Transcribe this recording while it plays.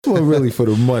one really for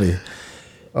the money.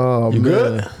 You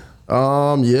good?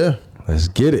 Yeah. Let's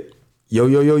get it. Yo.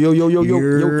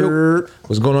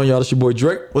 What's going on, y'all? It's your boy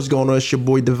Drake. What's going on? It's your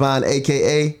boy Divine,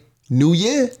 aka New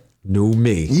Year. New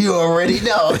me. You already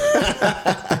know.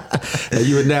 And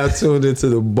you are now tuned into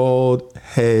the Bald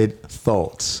Head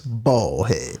Thoughts. Bald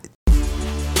head.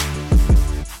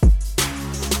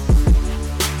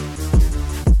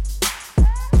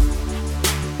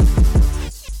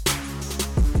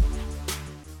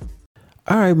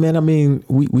 All right, man. I mean,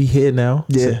 we here now.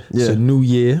 Yeah, It's a new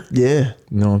year. Yeah.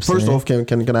 You know what I'm saying? First off,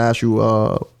 can I ask you,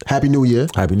 Happy New Year?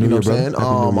 Happy New Year, what I'm brother. saying?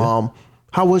 Happy New Year.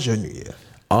 How was your New Year?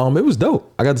 It was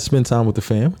dope. I got to spend time with the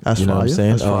fam. That's you know what I'm fire.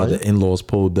 saying? That's fire. The in-laws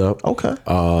pulled up. Okay.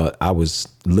 I was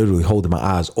literally holding my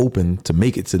eyes open to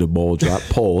make it to the ball drop.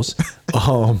 Pause.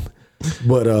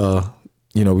 But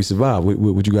we survived.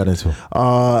 What you got into?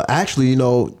 Actually,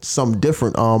 something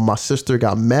different. My sister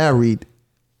got married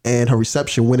and her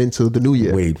reception went into the New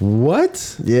Year. Wait,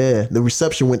 what? Yeah, the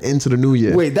reception went into the New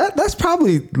Year. Wait, that's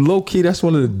probably low key. That's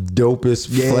one of the dopest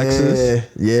flexes.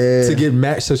 Yeah. To get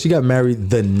married. So she got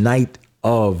married the night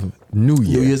of New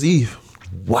Year. New Year's Eve.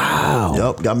 Wow.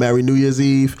 Yep, got married New Year's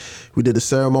Eve. We did the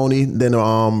ceremony, then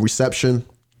reception.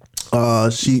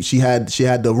 She had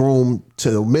the room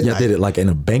till midnight. Y'all did it like in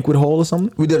a banquet hall or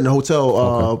something? We did it in a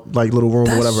hotel, like little room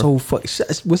or whatever. So fuck.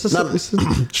 What's this?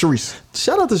 Sharice.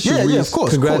 Shout out to Sharice. Yeah, of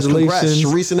course. Congratulations.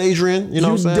 Sharice and Adrian. You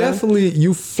know what I'm saying?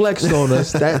 You flexed on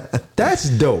us. That's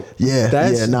dope. Yeah,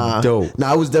 that's dope.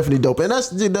 Nah, it was definitely dope. And that's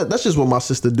just what my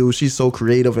sister do. She's so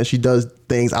creative and she does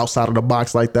things outside of the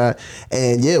box like that.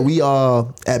 And yeah, we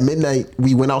at midnight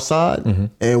we went outside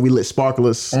and we lit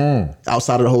sparklers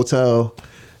outside of the hotel.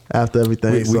 After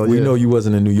everything, we know you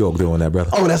wasn't in New York doing that, brother.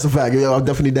 Oh, that's a fact. Yeah, I'm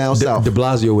definitely down south. De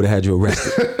Blasio would have had you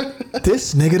arrested.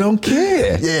 This nigga don't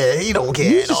care. Yeah, he don't care.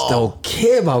 You just don't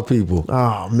care about people.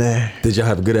 Oh man, did y'all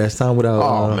have a good ass time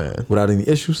without any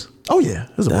issues? Oh yeah,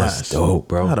 it was a blast. That's dope,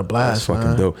 bro. I had a blast. That's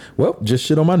fucking dope. Well, just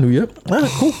shit on my New Year. All right,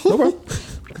 cool, no problem.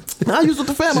 I was with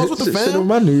the fam. I was with the fam. Shit on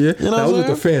my New Year. You know I was with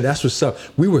the fam. That's what's up.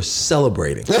 We were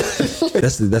celebrating.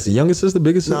 that's the younger sister,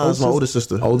 biggest sister. Nah, it's my older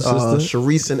sister. Older sister.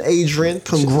 Sharice and Adrian.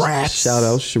 Congrats. Shout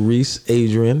out Sharice,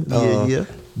 Adrian.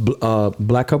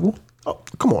 Black couple. Oh,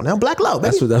 come on now, black love,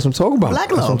 baby. That's what I'm talking about.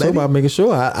 Black love, that's what I'm baby. talking about. Making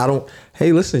sure I don't.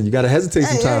 Hey, listen, you gotta hesitate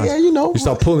sometimes. Yeah, you know. You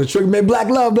start pulling the trigger, man. Black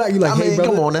love, black. You like, hey,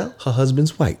 brother. Come on now. Her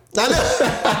husband's white. Shout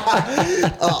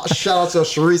out to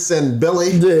Sharice and Billy.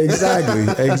 Yeah,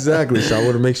 exactly. So I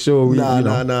want to make sure we.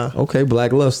 Nah. Okay,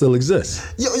 black love still exists.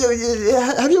 Yo,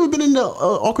 have you ever been in an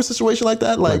awkward situation like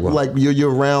that? Like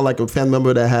you're around like a family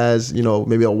member that has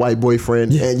maybe a white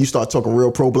boyfriend, and you start talking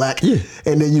real pro black, and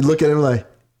then you look at him like.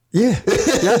 Yeah.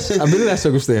 Yes. I've been in that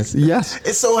circumstance. Yes.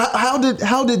 And so how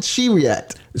did she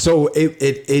react? So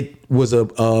it was a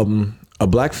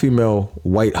black female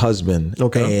white husband.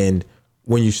 Okay. And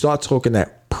when you start talking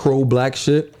that pro black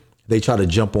shit, they try to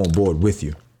jump on board with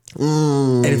you.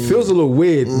 And it feels a little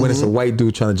weird when it's a white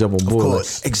dude trying to jump on board. Of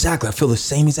course. Like, exactly. I feel the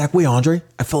same exact way, Andre.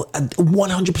 I feel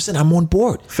 100% I'm on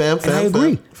board. Fam, I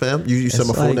agree. Fam, you said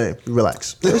my full name.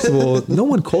 Relax. First of all, no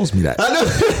one calls me that. I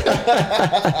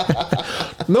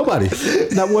know. Nobody.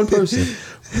 Not one person.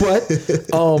 But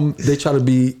they try to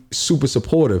be super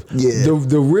supportive. Yeah.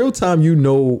 The real time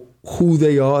who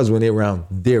they are is when they're around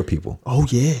their people. Oh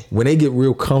yeah. When they get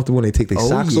real comfortable, when they take their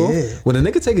socks off. When a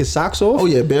nigga take his socks off,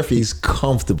 bare feet. He's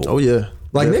comfortable. Oh yeah.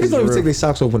 Like bare niggas don't even take their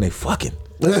socks off when they fucking.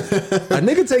 A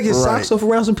nigga take his socks off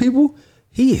around some people,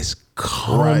 he is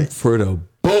comfortable.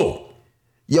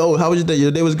 Yo, how was your day?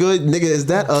 Your day was good? Nigga, is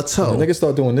that a toe? The nigga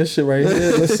start doing this shit right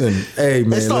here. Listen, hey man.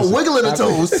 They start wiggling the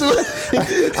toes too.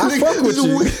 I fuck with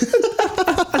you.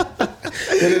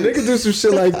 When a nigga do some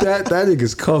shit like that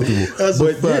nigga's comfortable.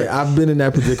 But yeah, I've been in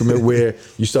that predicament where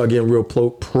you start getting real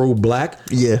pro black.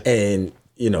 Yeah. And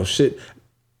shit.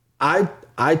 I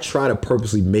try to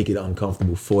purposely make it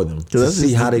uncomfortable for them to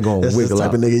see how they gonna wiggle type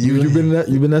out. Of nigga you been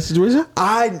in that situation?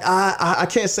 I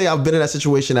can't say I've been in that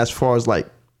situation as far as like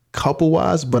couple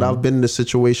wise, but I've been in a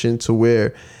situation to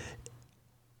where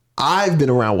I've been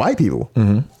around white people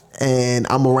and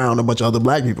I'm around a bunch of other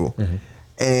black people.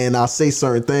 And I'll say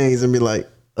certain things and be like,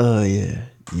 oh yeah,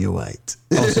 you're white.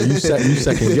 Oh, so you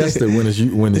second guessed it when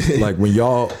it's like when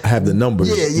y'all have the numbers.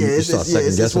 Yeah, it's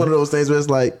just one of those things where it's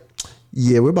like,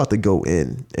 yeah, we're about to go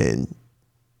in and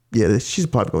yeah, she's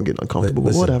probably gonna get uncomfortable,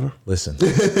 but whatever. Listen,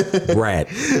 Brad,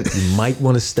 you might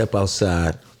want to step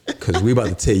outside because we about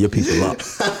to tear your people up.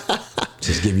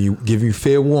 Just give you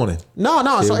fair warning. No,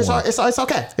 it's okay. It's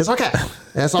okay.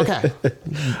 It's okay.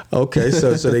 Okay,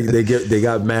 so they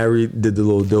got married, did the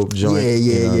little dope joint.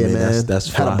 Yeah, man. That's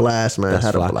fly. Had a blast, man. That's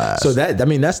had fly. a blast. So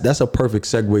that's a perfect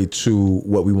segue to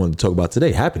what we wanted to talk about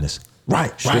today: happiness.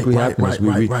 Right. Happiness.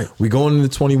 We going into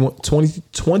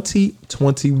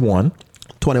 2021.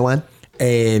 21.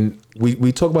 And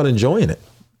we talk about enjoying it.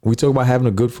 We talk about having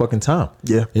a good fucking time.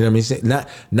 Yeah. You know what I mean?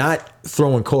 Not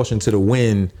throwing caution to the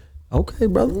wind. Okay,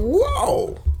 brother.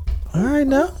 Whoa. All right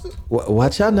now.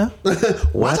 Watch out now.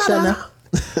 Watch out now.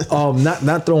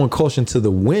 Not throwing caution to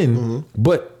the wind,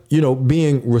 but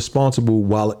being responsible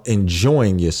while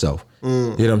enjoying yourself. You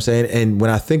know what I'm saying? And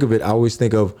when I think of it, I always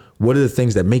think of what are the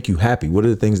things that make you happy? What are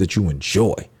the things that you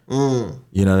enjoy? You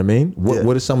know what I mean?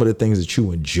 What are some of the things that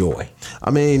you enjoy?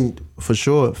 I mean, for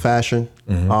sure, fashion,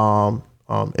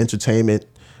 entertainment,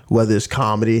 whether it's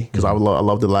comedy, because I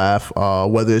love to laugh,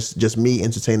 whether it's just me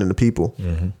entertaining the people,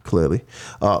 clearly.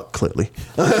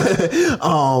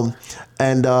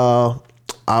 And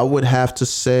I would have to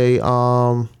say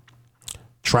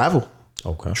travel.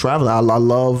 Okay. Travel. I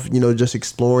love, just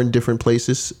exploring different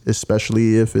places,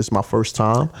 especially if it's my first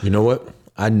time. You know what?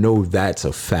 I know that's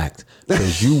a fact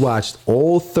because you watched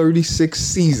all 36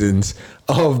 seasons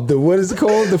of what is it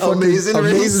called? The fucking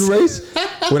Amazing Race.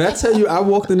 When I tell you, I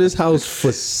walked in this house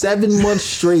for 7 months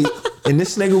straight, and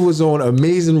this nigga was on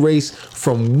Amazing Race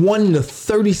from 1 to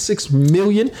 36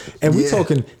 million, and we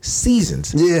talking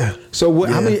seasons. Yeah. So what?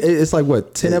 How many? It's like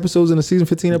what? 10 episodes in a season?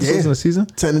 15 episodes in a season?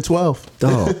 10 and 12.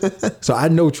 Dog. So I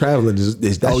know traveling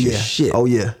is that's your shit. Oh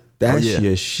yeah. That's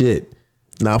your shit.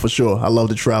 Nah, for sure. I love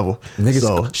to travel. Niggas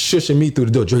shushing me through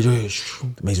the door. Dre,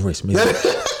 Amazing Race.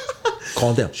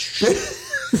 Calm down.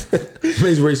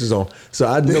 Amazing Race is on. So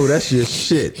I know that's your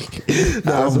shit.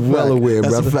 I'm well aware,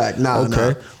 brother. That's a fact.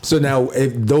 Nah. So now,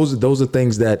 if those are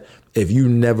things that if you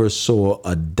never saw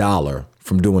 $1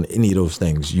 from doing any of those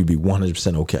things, you'd be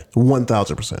 100% okay.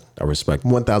 1,000%. I respect.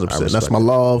 1,000%. That's my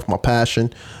love, my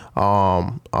passion,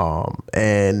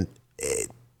 and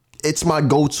it's my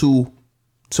go-to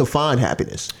to find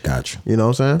happiness. Gotcha. You know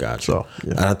what I'm saying? Gotcha. So,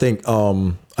 yeah. And I think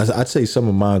I'd say some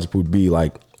of mine would be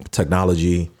like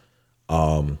technology,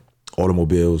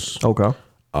 automobiles. Okay.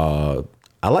 I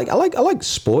like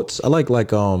sports. I like I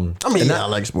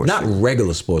like sports. Not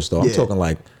regular sports though. I'm talking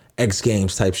like X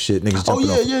Games type shit. Niggas jumping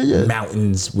off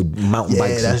mountains with mountain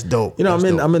bikes. Yeah, that's dope.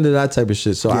 I'm into that type of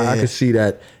shit. So I could see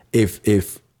that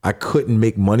if I couldn't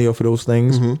make money off of those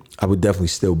things, I would definitely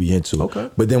still be into it. Okay.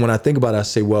 But then when I think about it, I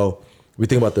say, well, we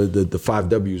think about the 5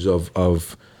 W's of,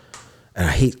 and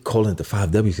I hate calling it the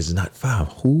 5 W's because it's not 5.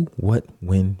 Who, what,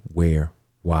 when, where,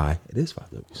 why. It is 5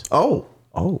 W's. Oh,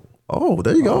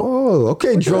 there you go. Oh,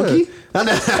 okay, drunkie.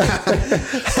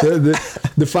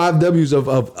 the 5 W's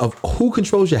of who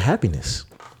controls your happiness.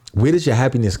 Where does your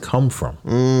happiness come from?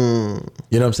 You know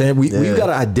what I'm saying? We've got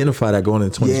to identify that going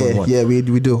into 2021. Yeah, we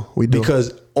do.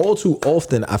 Because all too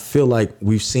often, I feel like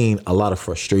we've seen a lot of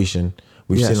frustration.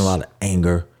 We've seen a lot of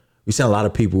anger. We've seen a lot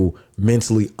of people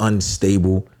mentally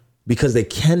unstable because they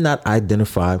cannot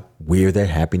identify where their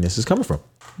happiness is coming from.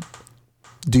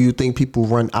 Do you think people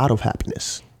run out of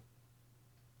happiness?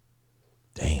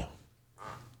 Damn.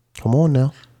 Come on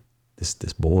now. This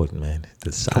bored, man.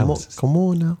 The silence. Come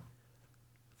on now.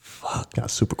 Fuck. Got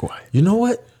super quiet. You know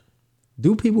what?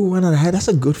 Do people run out of happiness?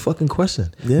 That's a good fucking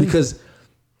question. Yeah. Because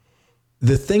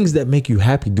the things that make you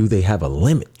happy, do they have a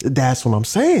limit? That's what I'm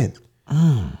saying.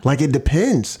 Like it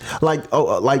depends. Like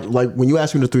when you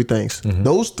ask me the 3 things,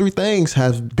 those 3 things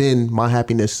have been my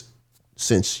happiness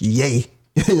since yay.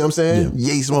 You know what I'm saying?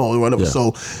 Yeah. Yay small or whatever. Yeah.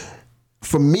 So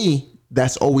for me,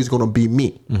 that's always going to be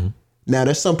me. Now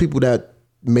there's some people that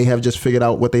may have just figured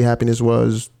out what their happiness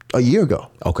was a year ago.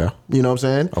 Okay. You know what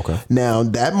I'm saying? Okay. Now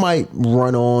that might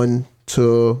run on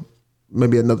to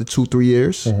maybe another 2-3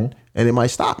 years and it might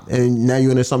stop. And now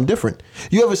you're into something different.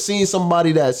 You ever seen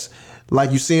somebody that's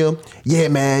like, you see them? Yeah,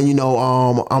 man,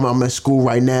 I'm at school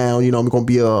right now. I'm going to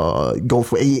be going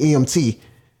for EMT.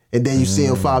 And then you see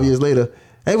him 5 years later.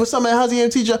 Hey, what's up, man? How's the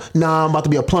EMT job? Nah, I'm about to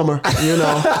be a plumber.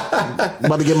 I'm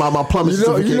about to get my plumber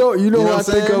certificate. You know what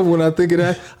I think of when I think of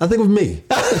that? I think of me.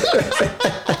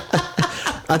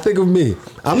 I think of me.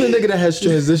 I'm the nigga that has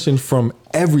transitioned from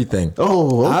everything.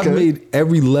 Oh, okay. I've made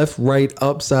every left, right,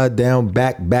 upside down,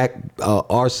 back,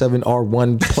 R7,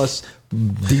 R1 plus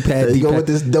D-pad. There you go with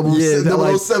this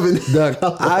 007.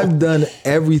 I've done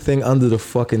everything under the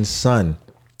fucking sun.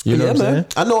 You know what I'm saying?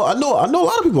 I know a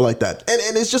lot of people like that.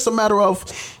 And it's just a matter of,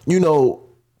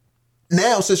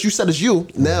 now since you said it's you,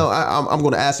 now I'm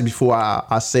going to ask you before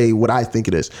I say what I think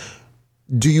it is.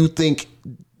 Do you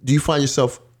find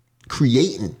yourself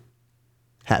creating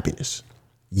happiness?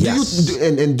 Yes.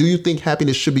 Do you think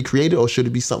happiness should be created or should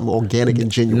it be something organic and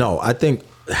genuine? No, I think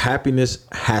happiness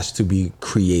has to be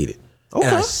created. Okay.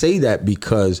 And I say that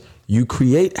because you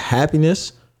create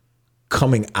happiness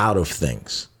coming out of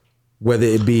things, whether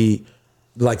it be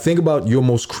like, think about your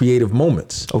most creative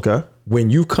moments. Okay. When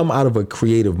you come out of a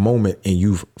creative moment and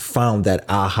you've found that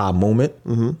aha moment,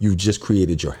 you've just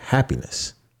created your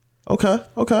happiness. Okay.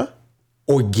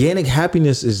 Organic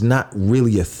happiness is not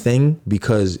really a thing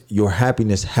because your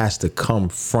happiness has to come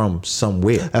from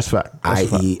somewhere. That's fact.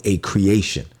 i.e. a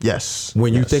creation. Yes.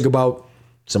 When you think about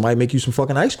somebody make you some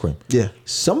fucking ice cream. Yeah.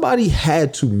 Somebody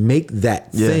had to make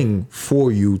that thing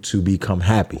for you to become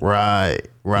happy. Right.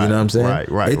 You know what I'm saying?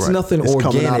 Right. It's nothing it's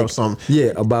organic. Coming out of something.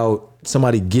 Yeah, about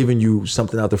somebody giving you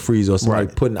something out the freezer or somebody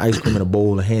putting ice cream in a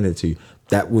bowl and handing it to you.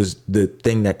 That was the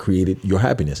thing that created your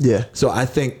happiness. Yeah. So I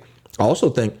also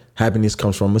think happiness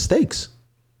comes from mistakes.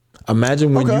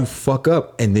 Imagine when you fuck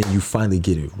up and then you finally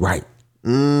get it right.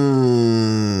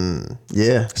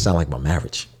 Yeah. Sound like my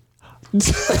marriage. You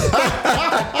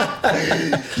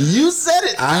said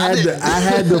it. I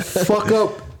had to fuck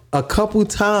up a couple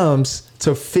times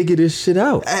to figure this shit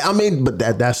out. I mean, but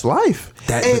that's life.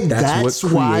 That's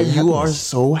why you are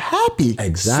so happy.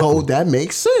 Exactly. So that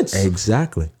makes sense.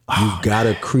 Exactly. You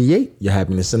gotta create your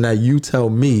happiness. And now you tell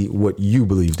me what you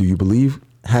believe. Do you believe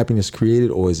happiness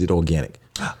created or is it organic?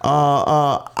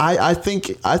 I think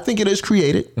it is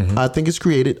created. Mm-hmm. I think it's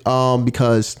created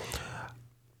because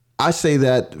I say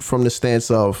that from the stance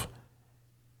of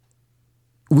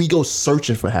we go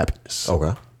searching for happiness.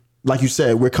 Okay. Like you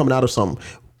said, we're coming out of something.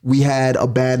 We had a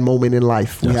bad moment in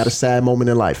life. We had a sad moment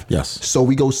in life. Yes. So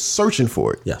we go searching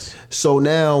for it. Yes. So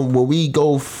now when we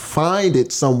go find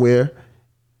it somewhere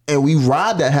and we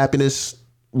ride that happiness,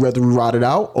 whether we ride it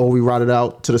out or we ride it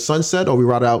out to the sunset or we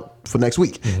ride it out for next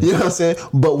week. Mm-hmm. You know what I'm saying?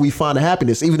 But we find the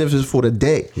happiness, even if it's for the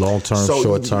day. Long term,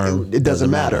 short term. It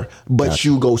doesn't matter. But Gotcha.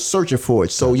 you go searching for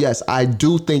it. So yes, I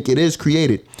do think it is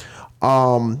created.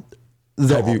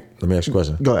 Let me ask you a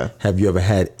question. Go ahead. Have you ever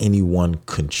had anyone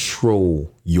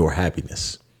control your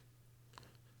happiness?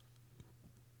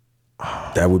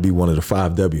 That would be one of the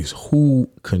 5 W's. Who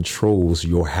controls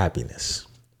your happiness?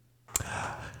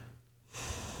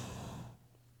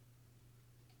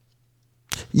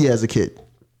 Yeah, as a kid.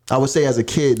 I would say as a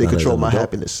kid, they control my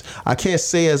happiness. I can't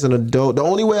say as an adult. The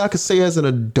only way I could say as an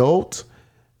adult,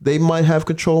 they might have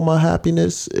controlled my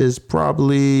happiness is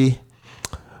probably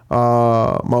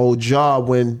my old job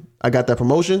when I got that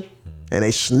promotion and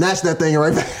they snatched that thing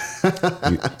right back.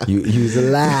 You was a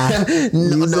lie.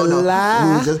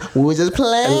 No. We were just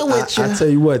playing with you. I tell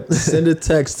you what, send a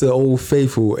text to Old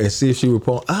Faithful and see if she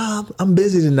report. I'm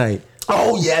busy tonight.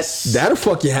 Oh yes, That'll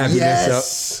fuck your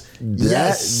happiness up.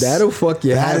 That'll fuck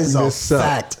your happiness up. That is a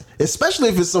fact. Especially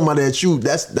if it's somebody that's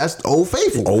Old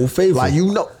Faithful. Old Faithful. Like,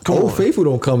 you know, Old Faithful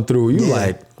don't come through. You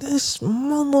like, this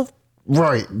mother.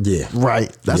 Right. Yeah.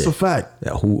 Right. That's a fact.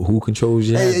 Yeah, who controls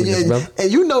your happiness, brother?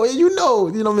 And you know what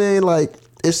I mean? Like,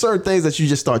 it's certain things that you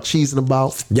just start cheesing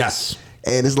about. Yes.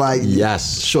 And it's like,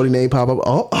 Yes. shorty name pop up.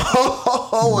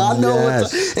 I know.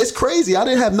 Yes. It's crazy. I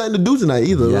didn't have nothing to do tonight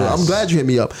either. Yes. I'm glad you hit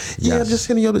me up. Yeah, Yes. I'm just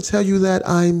hitting you up to tell you that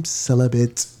I'm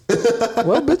celibate.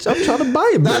 Well, bitch, I'm trying to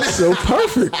buy it, bitch. So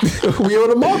perfect. We on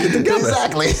the market together.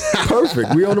 Exactly.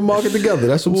 Perfect. We on the market together.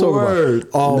 That's what I'm talking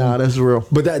about. Nah, that's real.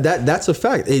 But that's a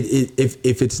fact.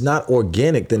 If it's not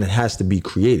organic, then it has to be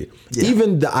created. Yeah.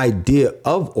 Even the idea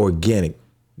of organic,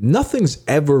 nothing's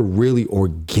ever really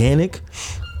organic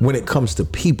when it comes to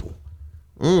people.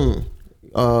 Go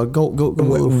a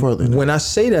little further. When I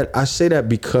say that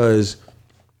because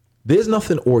there's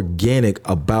nothing organic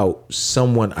about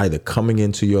someone either coming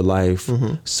into your life,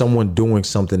 someone doing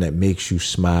something that makes you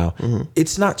smile.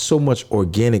 It's not so much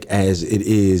organic as it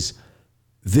is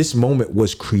this moment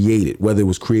was created, whether it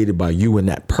was created by you and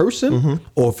that person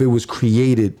or if it was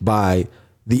created by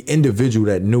the individual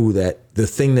that knew that the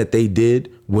thing that they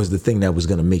did was the thing that was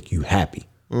going to make you happy.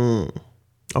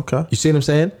 Okay. You see what I'm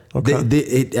saying? Okay.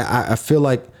 I feel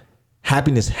like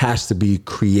happiness has to be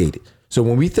created. So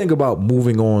when we think about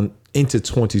moving on into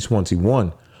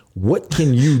 2021, what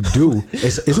can you do?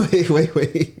 Wait.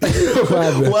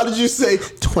 Why did you say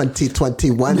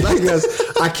 2021? Because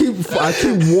I keep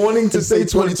wanting to say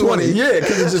 2020. Yeah,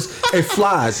 because it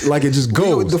flies like it just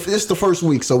goes. It's the first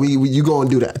week, so you go and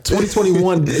do that.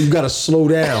 2021, you got to slow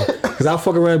down. Because I'll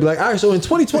fuck around and be like, all right, so in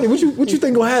 2020, what you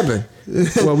think gonna happen?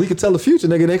 Well, we can tell the future,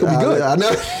 nigga, they gonna be good. I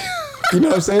know. You know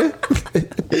what I'm saying?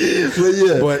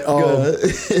 But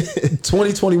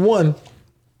 2021,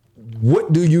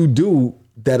 what do you do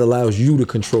that allows you to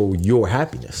control your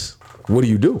happiness? What do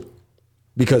you do?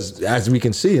 Because as we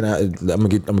can see, and I'm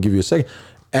gonna give you a second,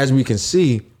 as we can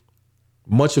see,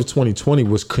 much of 2020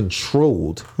 was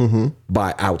controlled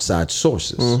by outside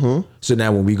sources. So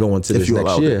now when we go into this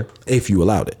next year, if you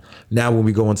allowed it, now when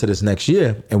we go into this next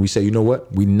year and we say, you know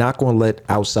what, we're not going to let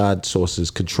outside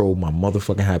sources control my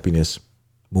motherfucking happiness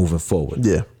moving forward.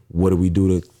 Yeah. What do we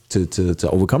do to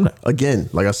overcome that? Again,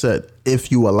 like I said,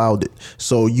 if you allowed it.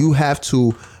 So you have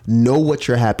to know what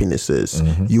your happiness is.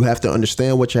 You have to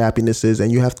understand what your happiness is,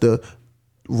 and you have to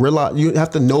realize, you have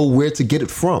to know where to get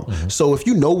it from. So if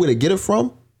you know where to get it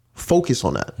from, focus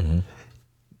on that.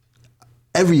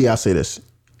 Every year I say this,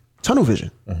 tunnel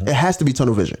vision. It has to be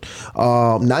tunnel vision.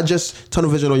 Not just tunnel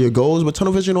vision on your goals, but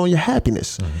tunnel vision on your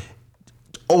happiness.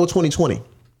 Over 2020,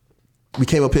 we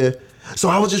came up here. So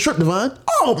how was your trip, Divine?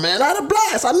 Oh man, I had a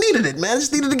blast. I needed it, man. I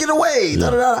just needed to get away.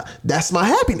 Yeah. That's my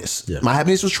happiness. Yeah. My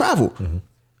happiness was travel.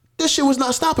 This shit was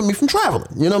not stopping me from traveling.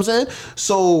 You know what I'm saying?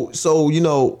 So you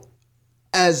know,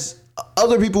 as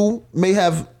other people may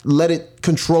have let it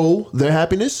control their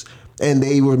happiness and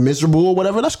they were miserable or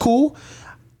whatever, that's cool.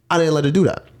 I didn't let it do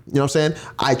that. You know what I'm saying?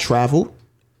 I traveled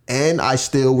and I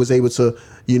still was able to,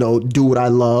 you know, do what I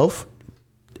love.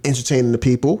 Entertaining the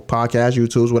people, podcasts,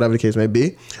 YouTubes, whatever the case may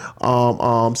be.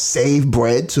 Save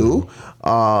bread too.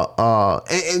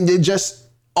 And it just,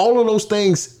 all of those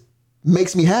things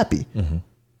makes me happy.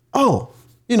 Oh,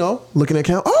 you know, looking at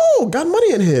account, oh, got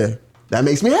money in here. That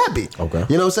makes me happy. Okay.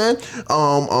 You know what I'm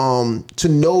saying? To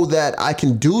know that I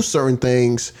can do certain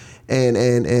things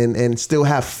and still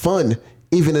have fun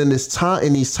even in this time,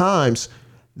 in these times,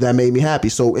 that made me happy.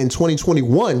 So in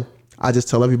 2021, I just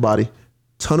tell everybody,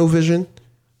 tunnel vision,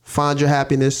 find your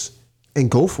happiness, and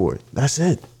go for it. That's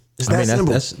it. It's that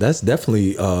simple. That's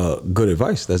definitely good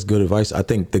advice. That's good advice. I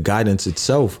think the guidance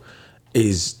itself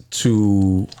is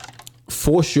to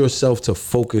force yourself to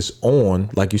focus on,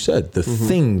 like you said, the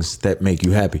things that make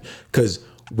you happy. Because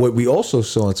what we also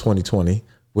saw in 2020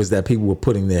 was that people were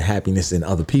putting their happiness in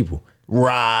other people.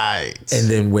 Right. And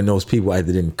then when those people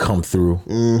either didn't come through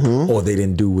or they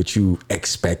didn't do what you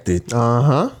expected,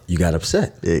 you got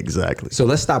upset. Exactly. So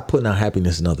let's stop putting our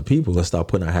happiness in other people. Let's start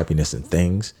putting our happiness in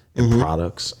things, in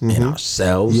products, in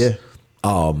ourselves. Yeah.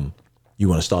 You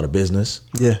want to start a business?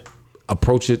 Yeah.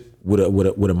 Approach it with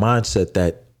a mindset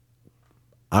that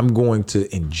I'm going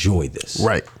to enjoy this.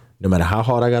 Right. No matter how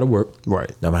hard I got to work. Right.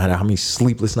 No matter how many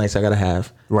sleepless nights I got to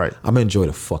have. Right. I'm going to enjoy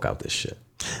the fuck out this shit.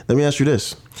 Let me ask you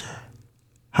this.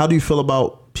 How do you feel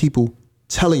about people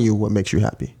telling you what makes you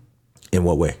happy? In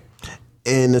what way?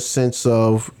 In the sense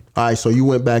of, all right, so you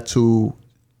went back to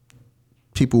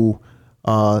people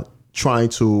trying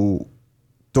to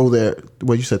throw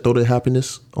their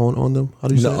happiness on them. How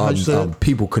do you say? How you say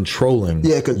people controlling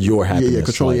your happiness. Yeah,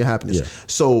 controlling your happiness. Yeah.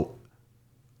 So,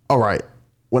 all right,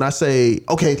 when I say,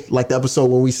 okay, like the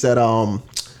episode when we said,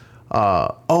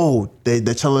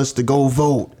 they're telling us to go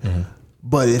vote,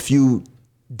 but if you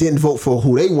didn't vote for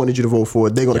who they wanted you to vote for,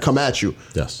 they're going to come at you.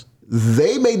 Yes.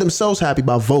 They made themselves happy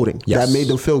by voting. Yes. That made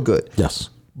them feel good. Yes.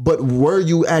 But were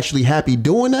you actually happy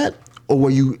doing that? Or were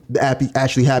you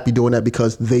actually happy doing that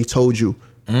because they told you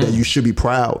that you should be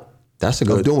proud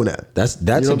of doing that? That's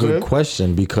a good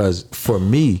question, because for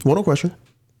me... What a question.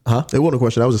 Huh? It wasn't a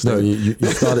question. That was a statement. No,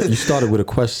 you started with a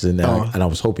question, and I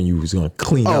was hoping you was going to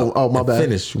clean up. Oh, my bad.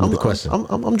 Finish with the question.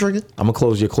 I'm drinking. I'm gonna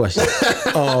close your question.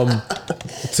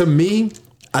 To me,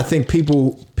 I think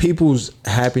people's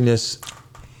happiness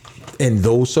in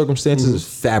those circumstances is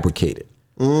fabricated,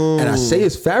 and I say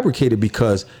it's fabricated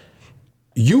because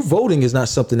you voting is not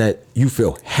something that you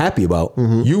feel happy about.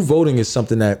 You voting is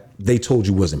something that they told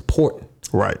you was important.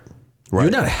 Right. You're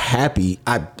not happy.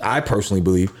 I personally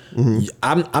believe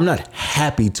I'm not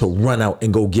happy to run out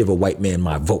and go give a white man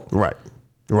my vote. Right.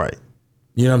 You know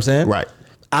what I'm saying? Right.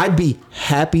 I'd be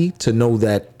happy to know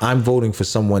that I'm voting for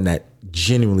someone that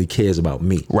genuinely cares about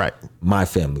me. Right. My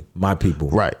family, my people.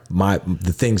 Right.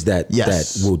 The things that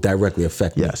will directly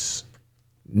affect me. Yes.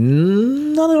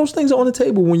 None of those things are on the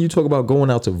table when you talk about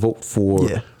going out to vote for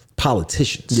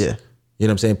politicians. Yeah. You know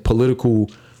what I'm saying? Political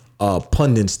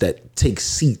pundits that take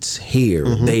seats here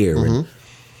and there. And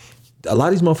a lot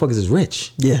of these motherfuckers is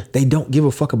rich. Yeah. They don't give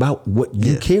a fuck about what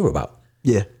you care about.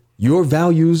 Yeah. Your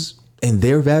values and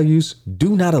their values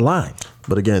do not align.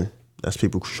 But again, that's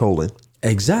people controlling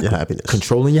your happiness.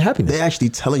 Controlling your happiness. They're actually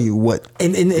telling you what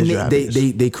and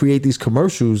they create these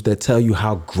commercials that tell you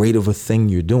how great of a thing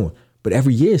you're doing. But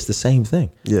every year it's the same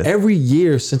thing. Yeah. Every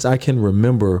year since I can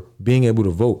remember being able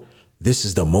to vote, this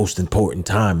is the most important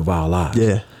time of our lives.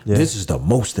 Yeah. This is the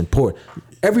most important.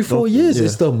 Every 4 years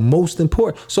it's the most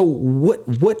important. So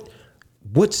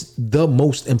what's the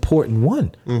most important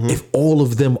one? If all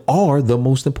of them are the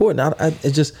most important?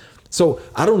 So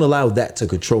I don't allow that to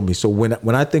control me. So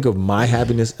when I think of my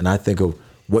happiness and I think of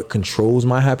what controls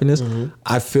my happiness,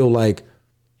 I feel like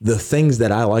the things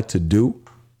that I like to do,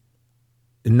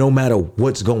 no matter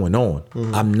what's going on,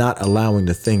 I'm not allowing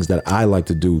the things that I like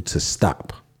to do to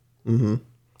stop.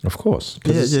 Of course.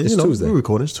 It's Tuesday. We're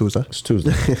recording. It's Tuesday. It's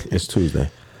Tuesday. It's Tuesday.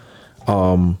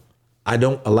 I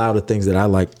don't allow the things that I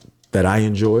like, that I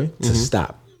enjoy, to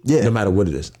stop. Yeah. No matter what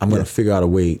it is. I'm going to figure out a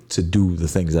way to do the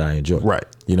things that I enjoy. Right.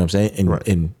 You know what I'm saying?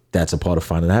 And that's a part of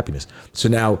finding happiness. So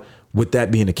now, with that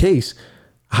being the case,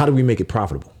 how do we make it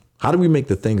profitable? How do we make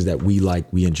the things that we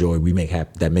like, we enjoy, we make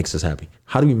happy, that makes us happy?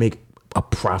 How do we make a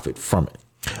profit from it?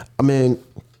 I mean,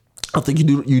 I think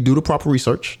you do the proper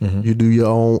research. You do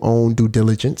your own due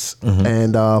diligence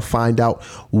and find out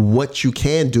what you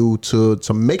can do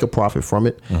to make a profit from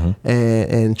it,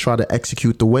 and try to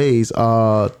execute the ways,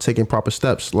 taking proper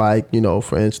steps. Like,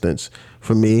 for instance,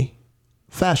 for me,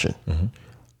 fashion.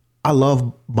 I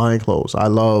love buying clothes. I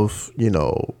love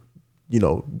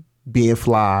being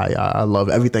fly. I love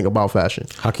everything about fashion.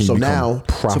 How can you become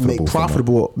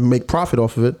profitable to make profit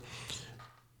off of it?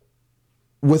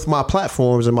 With my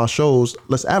platforms and my shows,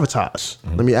 let's advertise.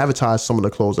 Let me advertise some of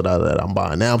the clothes that I'm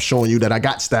buying. Now I'm showing you that I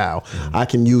got style. I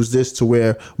can use this to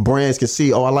where brands can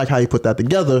see, oh, I like how you put that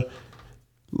together.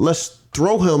 Let's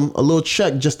throw him a little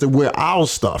check just to wear our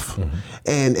stuff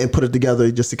and put it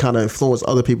together just to kind of influence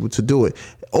other people to do it.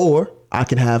 Or I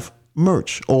can have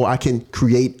merch, or I can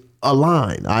create a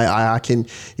line. I can,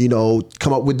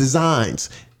 come up with designs.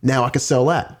 Now I can sell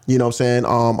that, you know what I'm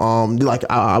saying? Like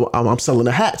I'm selling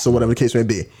the hats or whatever the case may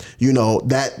be.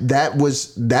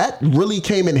 That really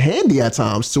came in handy at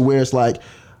times, to where it's like,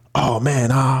 oh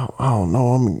man, I don't know,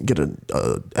 I'm gonna get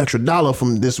a extra $1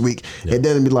 from this week. And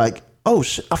then it'd be like, oh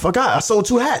shit, I forgot, I sold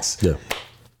 2 hats. Yeah.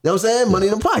 You know what I'm saying? Money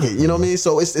in the pocket. You know what I mean?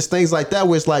 So it's things like that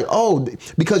where it's like, oh,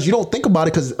 because you don't think about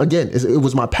it, because again, it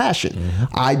was my passion.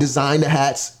 I designed the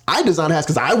hats. I designed the hats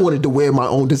because I wanted to wear my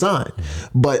own design.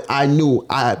 But I knew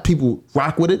people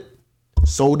rock with it,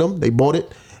 sold them, they bought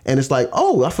it. And it's like,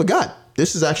 oh, I forgot.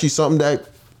 This is actually something that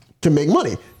can make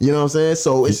money. You know what I'm saying?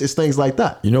 So it's things like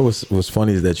that. You know what's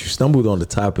funny is that you stumbled on the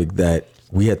topic that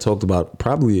we had talked about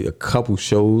probably a couple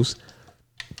shows,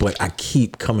 but I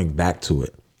keep coming back to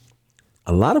it.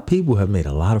 A lot of people have made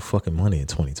a lot of fucking money in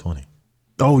 2020.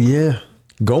 Oh, yeah.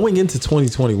 Going into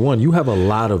 2021, you have a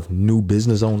lot of new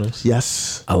business owners.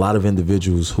 Yes. A lot of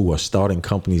individuals who are starting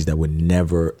companies that were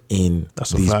never in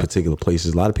these particular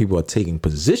places. A lot of people are taking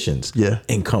positions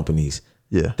in companies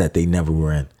that they never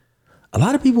were in. A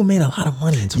lot of people made a lot of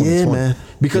money in 2020. Yeah, man.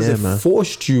 Because it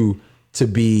forced you to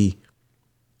be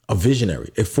a visionary.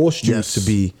 It forced you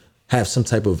to have some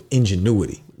type of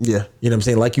ingenuity. Yeah. You know what I'm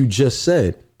saying? Like you just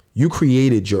said, you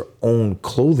created your own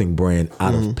clothing brand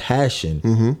out of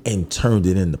passion and turned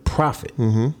it into profit.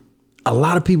 A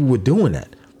lot of people were doing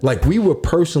that. Like we were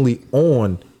personally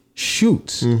on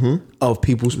shoots of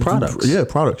people's products. Yeah,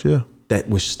 products, yeah. That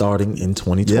was starting in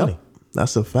 2020. Yep.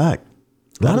 That's a fact.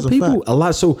 A lot of people,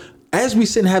 So as we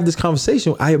sit and have this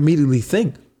conversation, I immediately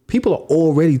think people are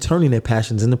already turning their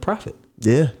passions into profit.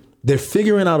 Yeah. They're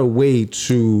figuring out a way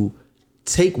to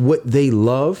take what they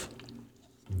love,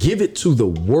 give it to the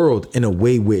world in a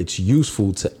way where it's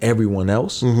useful to everyone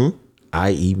else,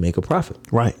 i.e. make a profit.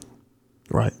 Right.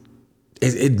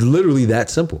 It's literally that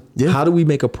simple. Yeah. How do we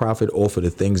make a profit off of the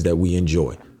things that we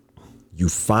enjoy? You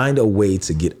find a way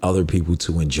to get other people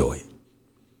to enjoy it.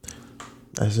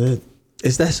 That's it.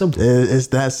 It's that simple. It's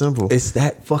that simple. It's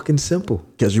that fucking simple.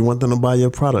 Because you want them to buy your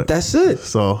product. That's it.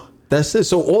 That's it.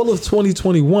 So all of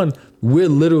 2021, we're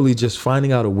literally just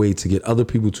finding out a way to get other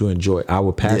people to enjoy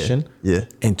our passion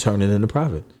and turn it into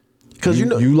profit. Because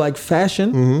you like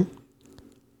fashion,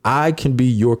 I can be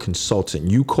your consultant.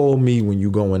 You call me when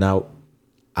you're going out,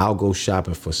 I'll go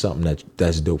shopping for something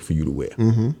that's dope for you to wear.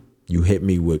 You hit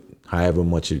me with however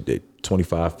much $25,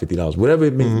 $50, whatever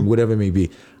it may be.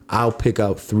 I'll pick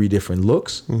out 3 different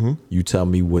looks. You tell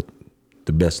me what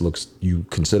the best looks you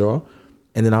consider are,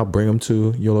 and then I'll bring them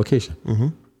to your location.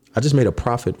 I just made a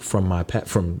profit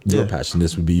from your passion.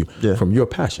 This would be you. Yeah. From your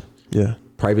passion. Yeah.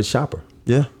 Private shopper.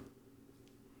 Yeah.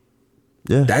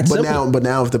 Yeah. That's but simple.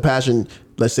 now if the passion,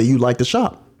 let's say you like to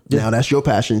shop. Now that's your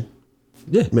passion.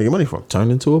 Yeah. Making money from.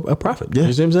 Turn into a profit. Yeah.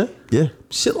 You see what I'm saying? Yeah.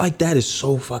 Shit like that is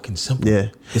so fucking simple. Yeah.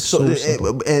 It's so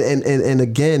simple. And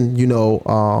again,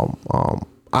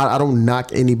 I don't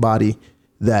knock anybody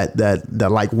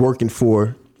that like working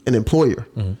for an employer.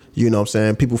 You know what I'm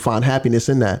saying? People find happiness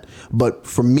in that. But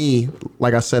for me,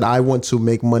 like I said, I want to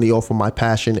make money off of my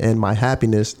passion and my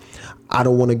happiness. I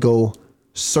don't want to go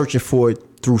searching for it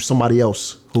through somebody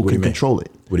else who can control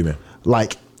it. What do you mean?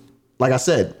 Like like I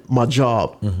said, my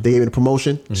job, they gave me the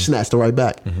promotion, snatched it right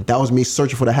back. That was me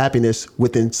searching for the happiness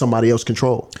within somebody else's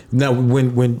control. Now,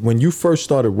 when you first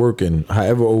started working,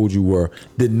 however old you were,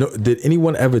 did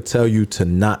anyone ever tell you to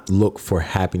not look for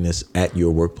happiness at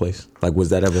your workplace? Like, was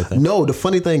that ever a thing? No, the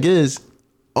funny thing is,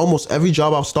 almost every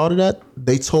job I've started at,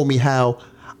 they told me how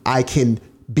I can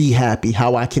be happy,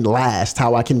 how I can last,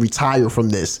 how I can retire from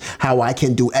this, how I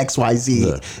can do X, Y, Z.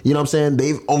 Yeah. You know what I'm saying?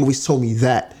 They've always told me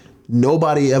that.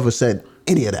 Nobody ever said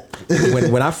any of that.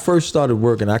 when I first started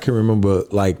working, I can remember,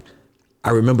 I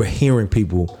remember hearing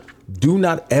people, do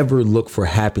not ever look for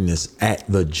happiness at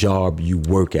the job you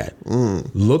work at.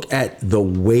 Look at the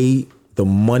way the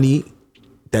money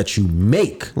that you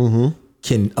make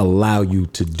can allow you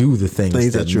to do the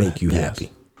things that make you happy.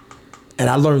 And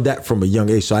I learned that from a young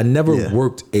age. So I never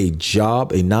worked a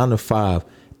job, a 9 to 5,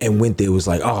 and went there. It was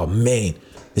like, oh man,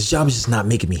 this job is just not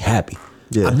making me happy.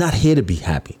 Yeah. I'm not here to be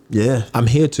happy. Yeah. I'm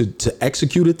here to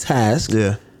execute a task.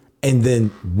 Yeah. And then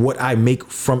what I make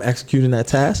from executing that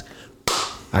task,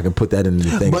 I can put that into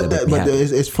the things that make me happy.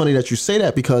 It's funny that you say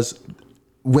that, because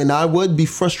when I would be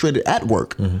frustrated at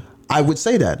work, I would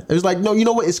say that. It was like, no, you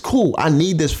know what? It's cool. I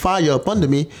need this fire up under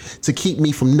me to keep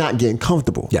me from not getting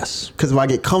comfortable. Yes. Because if I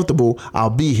get comfortable, I'll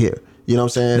be here. You know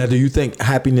what I'm saying? Now, do you think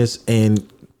happiness and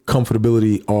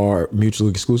comfortability are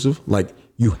mutually exclusive? Like,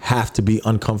 you have to be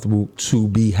uncomfortable to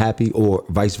be happy, or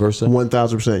vice versa?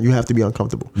 1000%. You have to be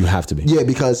uncomfortable. You have to be. Yeah,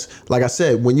 because like I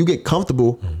said, when you get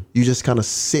comfortable, you just kind of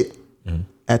sit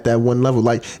at that one level.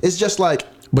 Like, it's just like.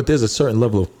 But there's a certain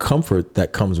level of comfort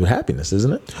that comes with happiness,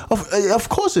 isn't it? Of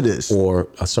course it is. Or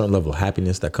a certain level of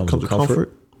happiness that comes with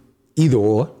comfort. Either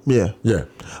or. Yeah. Yeah.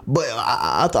 But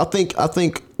I think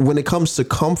when it comes to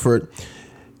comfort,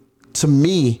 to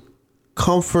me,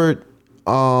 comfort,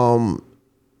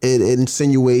 it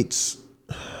insinuates,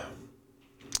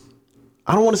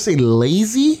 I don't want to say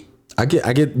lazy. I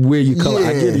get where you come.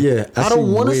 I get, yeah. I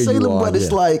don't want to say it, but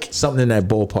it's like something in that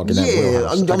ballpark. In that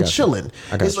wheelhouse. I'm chilling.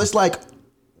 It's like,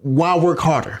 why work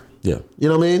harder? Yeah. You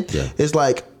know what I mean? Yeah. It's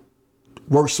like,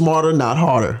 work smarter, not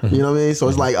harder. You know what I mean? So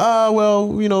it's like,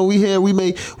 well, you know, we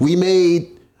made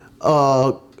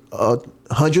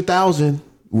 100,000.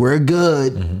 We're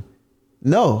good.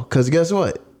 No, because guess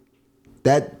what?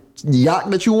 That yacht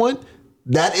that you want,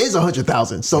 that is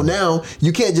 100,000. So now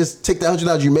you can't just take that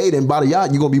 100,000 you made and buy the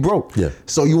yacht. You're gonna be broke. Yeah.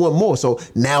 So you want more. So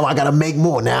now I gotta make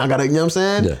more. Now I gotta, you know what I'm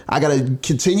saying? Yeah. I gotta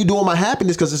continue doing my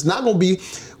happiness, because it's not gonna be,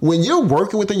 when you're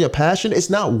working within your passion,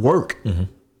 it's not work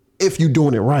if you're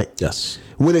doing it right. Yes.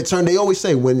 When they always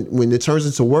say when it turns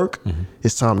into work,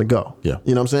 it's time to go. Yeah.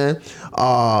 You know what I'm saying?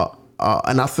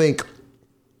 And I think,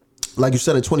 like you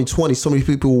said, in 2020, so many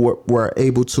people were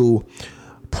able to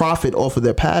profit off of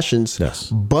their passions. Yes.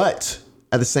 But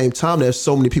at the same time, there's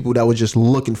so many people that were just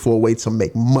looking for a way to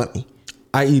make money.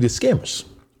 I.e. the scammers.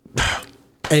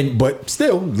 But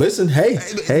still, listen, hey.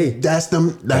 That's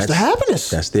the happiness.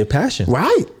 That's their passion.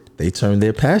 Right. They turned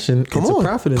their passion into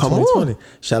profit in 2020.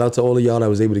 Shout out to all of y'all that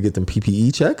was able to get them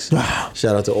PPE checks.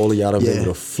 Shout out to all of y'all that was able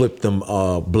to flip them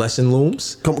blessing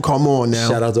looms. Come on now.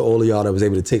 Shout out to all of y'all that was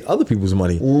able to take other people's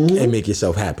money and make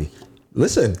yourself happy.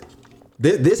 Listen,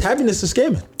 there's happiness in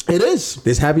scamming. It is.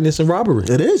 There's happiness in robbery.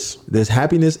 It is. There's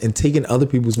happiness in taking other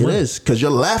people's money. It is, because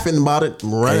you're laughing about it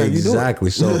right now.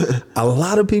 Exactly. So a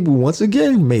lot of people, once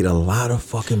again, made a lot of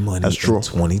fucking money in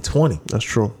 2020. That's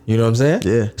true. You know what I'm saying?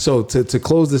 Yeah. So to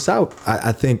close this out,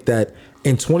 I think that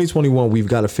in 2021, we've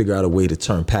got to figure out a way to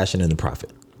turn passion into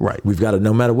profit. Right. We've got to,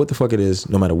 no matter what the fuck it is,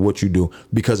 no matter what you do,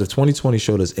 because if 2020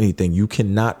 showed us anything, you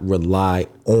cannot rely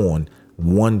on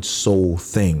one sole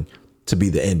thing to be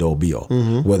the end all be all,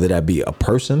 whether that be a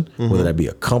person, whether that be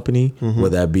a company,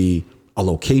 whether that be a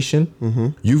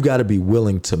location. You've got to be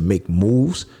willing to make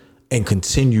moves and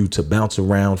continue to bounce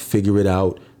around, figure it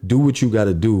out, do what you got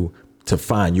to do to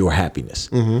find your happiness.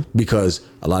 Because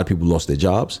a lot of people lost their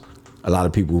jobs. A lot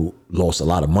of people lost a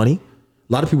lot of money.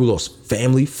 A lot of people lost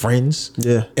family, friends.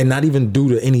 Yeah. And not even due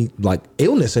to any like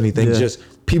illness, anything, just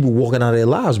people walking out of their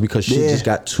lives because shit just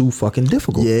got too fucking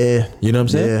difficult. Yeah. You know what I'm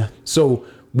saying? Yeah. So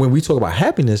when we talk about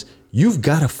happiness, you've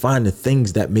got to find the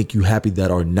things that make you happy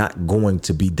that are not going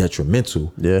to be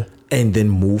detrimental. Yeah. And then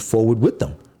move forward with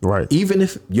them. Right. Even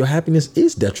if your happiness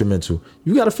is detrimental,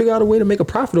 you got to figure out a way to make a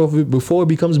profit off of it before it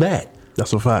becomes bad.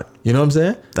 That's a fact. You know what I'm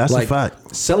saying? That's a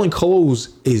fact. Selling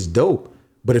clothes is dope,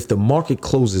 but if the market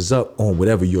closes up on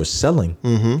whatever you're selling,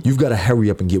 you've got to hurry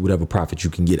up and get whatever profit you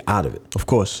can get out of it. Of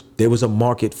course. There was a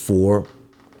market for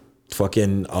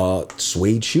fucking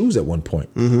suede shoes at one point.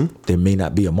 There may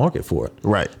not be a market for it.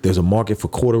 Right. There's a market for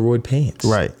corduroy pants.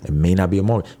 Right. It may not be a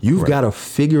market. You've got to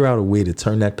figure out a way to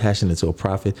turn that passion into a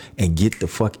profit and get the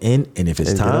fuck in. And if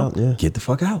it's time, get the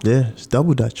fuck out. Yeah, it's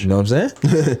double Dutch. You know what I'm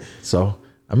saying? So,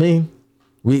 I mean,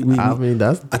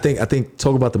 I think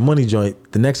talk about the money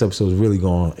joint. The next episode is really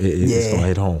going. It's going to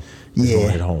hit home. It's going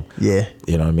to hit home. Yeah.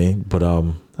 You know what I mean? But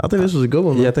I think this was a good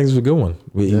one. Yeah, I think this was a good one.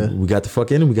 We got the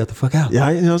fuck in and we got the fuck out. Yeah,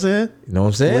 you know what I'm saying? You know what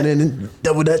I'm saying? Went in and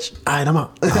double Dutch. All right, I'm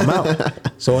out. I'm out.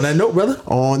 So on that note, brother.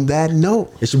 On that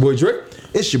note, It's your boy Drake.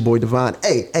 It's your boy Divine.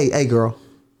 Hey, girl.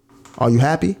 Are you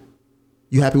happy?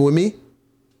 You happy with me?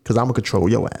 Because I'm going to control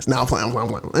your ass. Now I'm playing.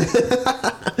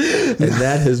 And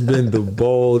that has been the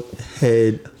Bald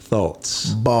Head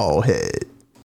Thoughts. Bald Head.